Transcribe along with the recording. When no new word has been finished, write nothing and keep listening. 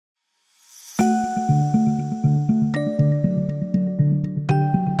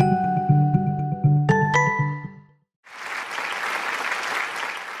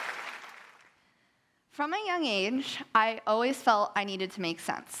young age, I always felt I needed to make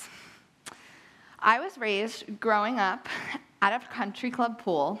sense. I was raised growing up at a country club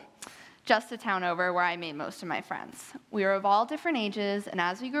pool, just a town over where I made most of my friends. We were of all different ages, and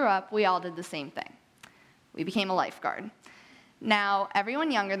as we grew up, we all did the same thing. We became a lifeguard. Now,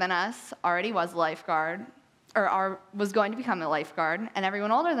 everyone younger than us already was a lifeguard, or was going to become a lifeguard, and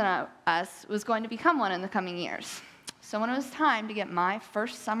everyone older than us was going to become one in the coming years. So when it was time to get my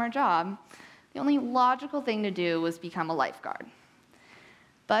first summer job, the only logical thing to do was become a lifeguard.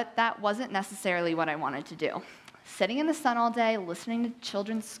 But that wasn't necessarily what I wanted to do. Sitting in the sun all day, listening to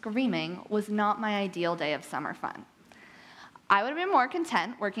children screaming was not my ideal day of summer fun. I would have been more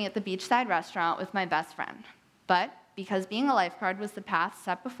content working at the beachside restaurant with my best friend. But because being a lifeguard was the path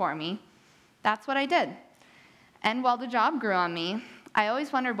set before me, that's what I did. And while the job grew on me, I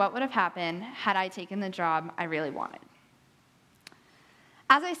always wondered what would have happened had I taken the job I really wanted.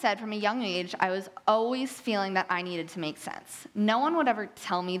 As I said, from a young age, I was always feeling that I needed to make sense. No one would ever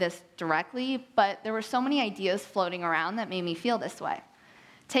tell me this directly, but there were so many ideas floating around that made me feel this way.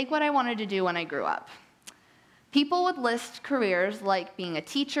 Take what I wanted to do when I grew up. People would list careers like being a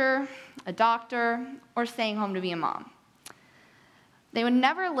teacher, a doctor, or staying home to be a mom. They would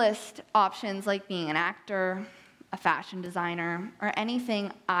never list options like being an actor, a fashion designer, or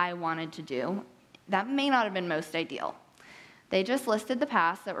anything I wanted to do that may not have been most ideal. They just listed the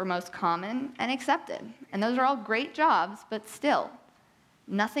paths that were most common and accepted. And those are all great jobs, but still,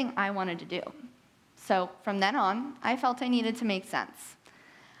 nothing I wanted to do. So from then on, I felt I needed to make sense.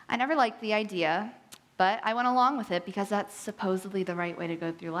 I never liked the idea, but I went along with it because that's supposedly the right way to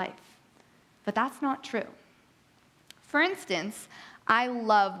go through life. But that's not true. For instance, I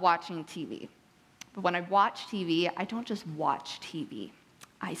love watching TV. But when I watch TV, I don't just watch TV,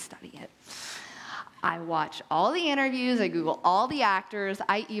 I study it. I watch all the interviews, I Google all the actors,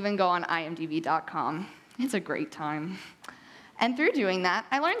 I even go on imdb.com. It's a great time. And through doing that,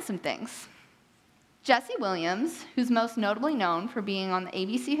 I learned some things. Jesse Williams, who's most notably known for being on the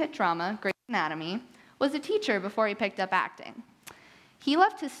ABC hit drama Grey's Anatomy, was a teacher before he picked up acting. He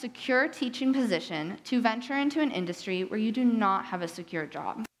left his secure teaching position to venture into an industry where you do not have a secure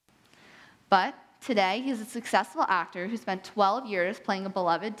job. But today, he's a successful actor who spent 12 years playing a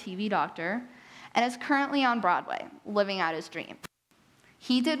beloved TV doctor and is currently on Broadway, living out his dream.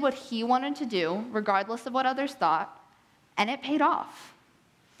 He did what he wanted to do, regardless of what others thought, and it paid off.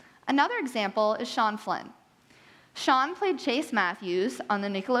 Another example is Sean Flynn. Sean played Chase Matthews on the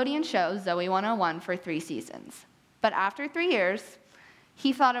Nickelodeon show Zoe 101 for 3 seasons. But after 3 years,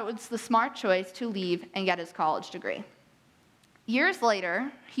 he thought it was the smart choice to leave and get his college degree. Years later,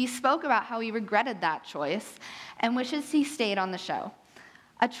 he spoke about how he regretted that choice and wishes he stayed on the show.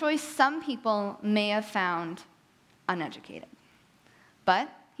 A choice some people may have found uneducated. But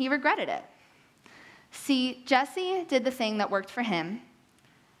he regretted it. See, Jesse did the thing that worked for him,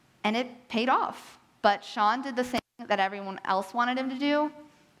 and it paid off. But Sean did the thing that everyone else wanted him to do,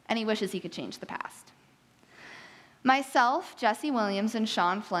 and he wishes he could change the past. Myself, Jesse Williams, and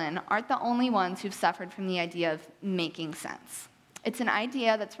Sean Flynn aren't the only ones who've suffered from the idea of making sense. It's an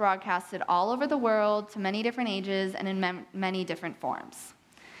idea that's broadcasted all over the world to many different ages and in many different forms.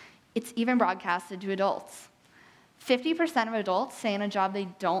 It's even broadcasted to adults. 50% of adults say in a job they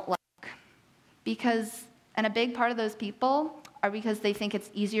don't like and a big part of those people are because they think it's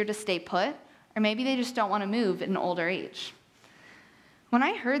easier to stay put, or maybe they just don't want to move at an older age. When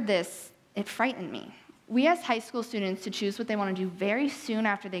I heard this, it frightened me. We ask high school students to choose what they want to do very soon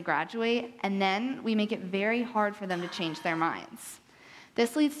after they graduate, and then we make it very hard for them to change their minds.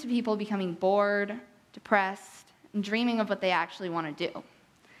 This leads to people becoming bored, depressed, and dreaming of what they actually want to do.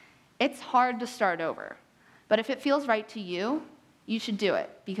 It's hard to start over, but if it feels right to you, you should do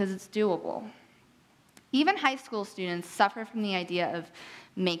it because it's doable. Even high school students suffer from the idea of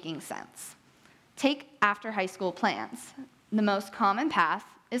making sense. Take after high school plans. The most common path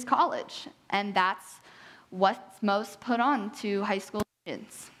is college, and that's what's most put on to high school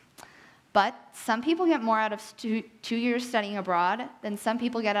students. But some people get more out of 2 years studying abroad than some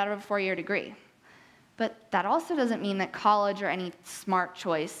people get out of a 4-year degree. But that also doesn't mean that college or any smart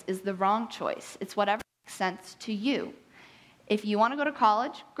choice is the wrong choice. It's whatever makes sense to you. If you want to go to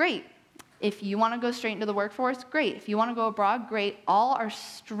college, great. If you want to go straight into the workforce, great. If you want to go abroad, great. All are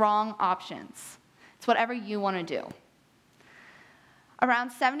strong options. It's whatever you want to do.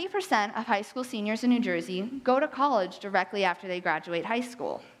 Around 70% of high school seniors in New Jersey go to college directly after they graduate high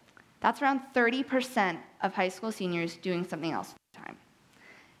school. That's around 30% of high school seniors doing something else full-time.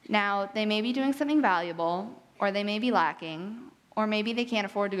 Now, they may be doing something valuable, or they may be lacking, or maybe they can't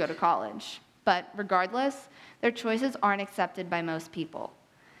afford to go to college. But regardless, their choices aren't accepted by most people.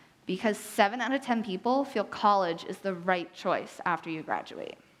 because 7 out of 10 people feel college is the right choice after you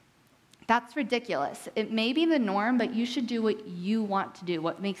graduate. That's ridiculous. It may be the norm, but you should do what you want to do,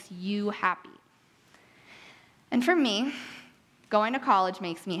 what makes you happy. And for me, going to college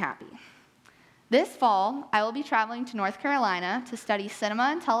makes me happy. This fall, I will be traveling to North Carolina to study cinema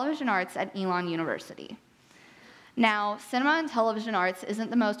and television arts at Elon University. Now, cinema and television arts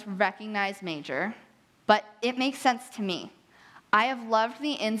isn't the most recognized major, but it makes sense to me. I have loved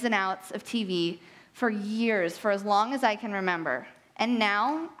the ins and outs of TV for years, for as long as I can remember. And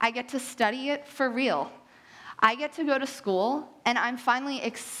now I get to study it for real. I get to go to school, and I'm finally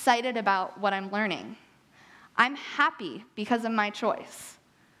excited about what I'm learning. I'm happy because of my choice,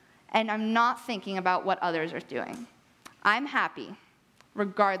 and I'm not thinking about what others are doing. I'm happy,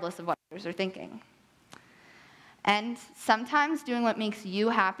 regardless of what others are thinking. And sometimes doing what makes you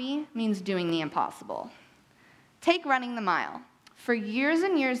happy means doing the impossible. Take running the mile. For years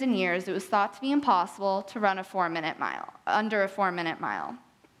and years and years, it was thought to be impossible to run a 4-minute mile, under a 4-minute mile.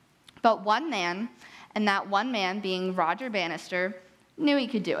 But one man, and that one man being Roger Bannister, knew he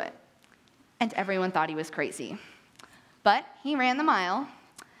could do it. And everyone thought he was crazy. But he ran the mile,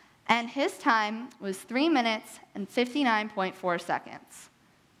 and his time was 3 minutes and 59.4 seconds,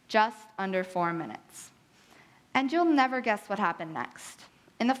 just under 4 minutes. And you'll never guess what happened next.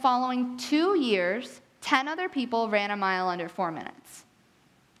 In the following 2 years, 10 other people ran a mile under 4 minutes.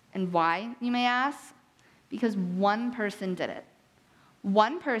 And why, you may ask? Because one person did it.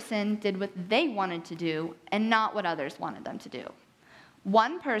 One person did what they wanted to do and not what others wanted them to do.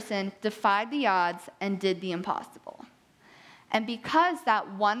 One person defied the odds and did the impossible. And because that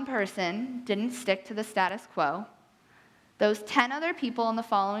one person didn't stick to the status quo, those 10 other people in the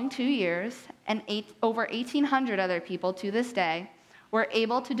following 2 years, and over 1,800 other people to this day, were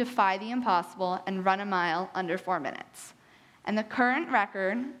able to defy the impossible and run a mile under 4 minutes. And the current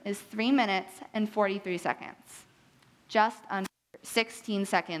record is 3 minutes and 43 seconds, just under 16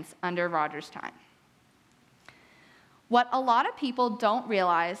 seconds under Roger's time. What a lot of people don't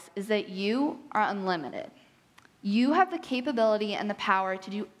realize is that you are unlimited. You have the capability and the power to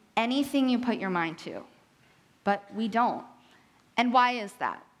do anything you put your mind to, but we don't. And why is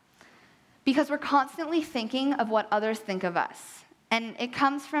that? Because we're constantly thinking of what others think of us. And it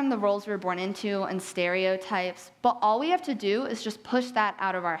comes from the roles we're born into and stereotypes, but all we have to do is just push that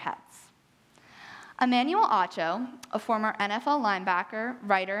out of our heads. Emmanuel Acho, a former NFL linebacker,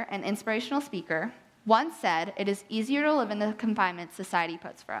 writer, and inspirational speaker, once said, "It is easier to live in the confinement society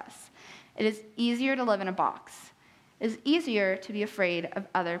puts for us. It is easier to live in a box. It is easier to be afraid of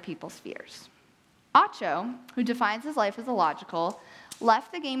other people's fears." Acho, who defines his life as illogical,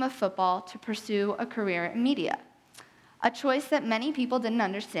 left the game of football to pursue a career in media. A choice that many people didn't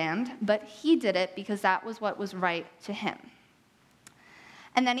understand, but he did it because that was what was right to him.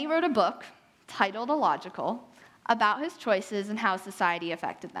 And then he wrote a book titled Illogical about his choices and how society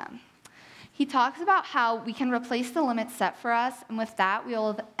affected them. He talks about how we can replace the limits set for us, and with that, we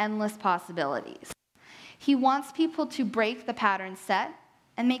will have endless possibilities. He wants people to break the pattern set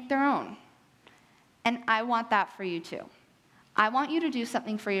and make their own. And I want that for you too. I want you to do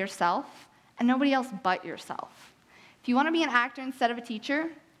something for yourself and nobody else but yourself. If you want to be an actor instead of a teacher,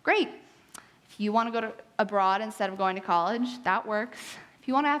 great. If you want to go abroad instead of going to college, that works. If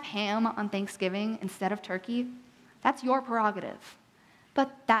you want to have ham on Thanksgiving instead of turkey, that's your prerogative.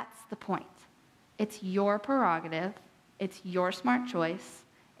 But that's the point. It's your prerogative. It's your smart choice.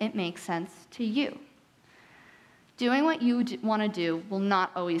 It makes sense to you. Doing what you want to do will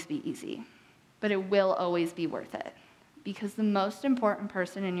not always be easy, but it will always be worth it, because the most important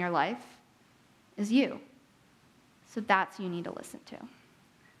person in your life is you. So that's who you need to listen to.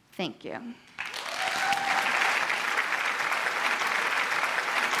 Thank you.